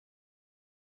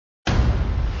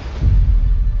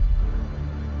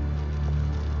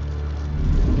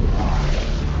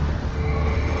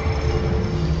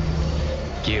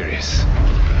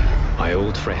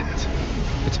friend.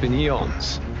 It's been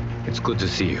eons. It's good to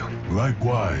see you.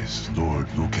 Likewise,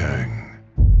 Lord Liu Kang.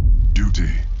 Duty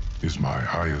is my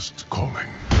highest calling.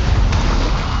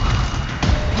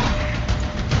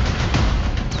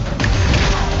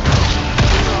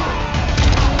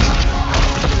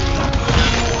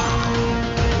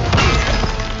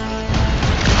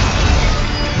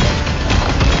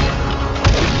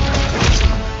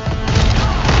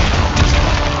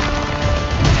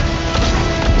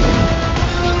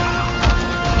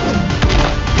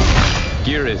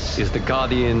 Geras is the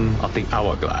guardian of the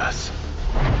Hourglass,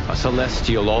 a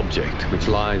celestial object which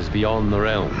lies beyond the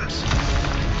realms.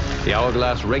 The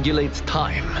Hourglass regulates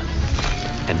time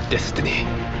and destiny.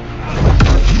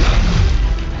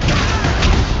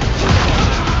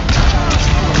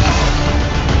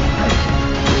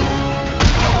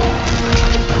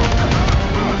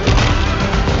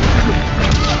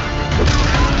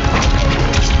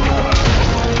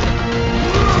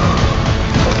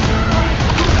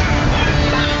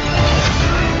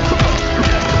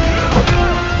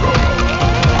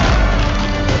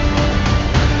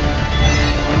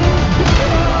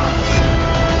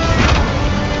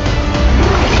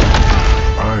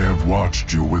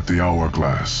 You with the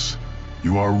Hourglass.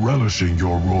 You are relishing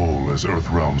your role as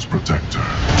Earthrealm's protector.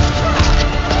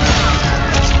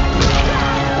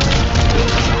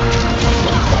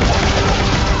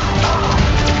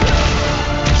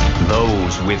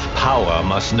 Those with power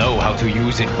must know how to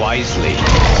use it wisely.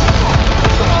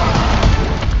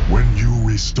 When you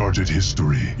restarted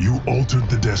history, you altered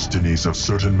the destinies of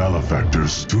certain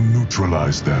malefactors to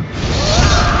neutralize them.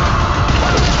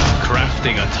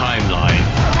 Crafting a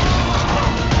timeline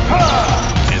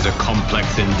is a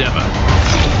complex endeavor.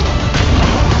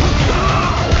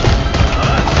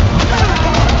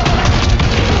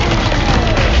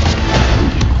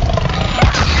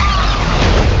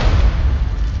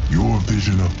 Your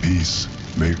vision of peace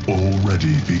may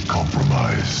already be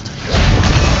compromised.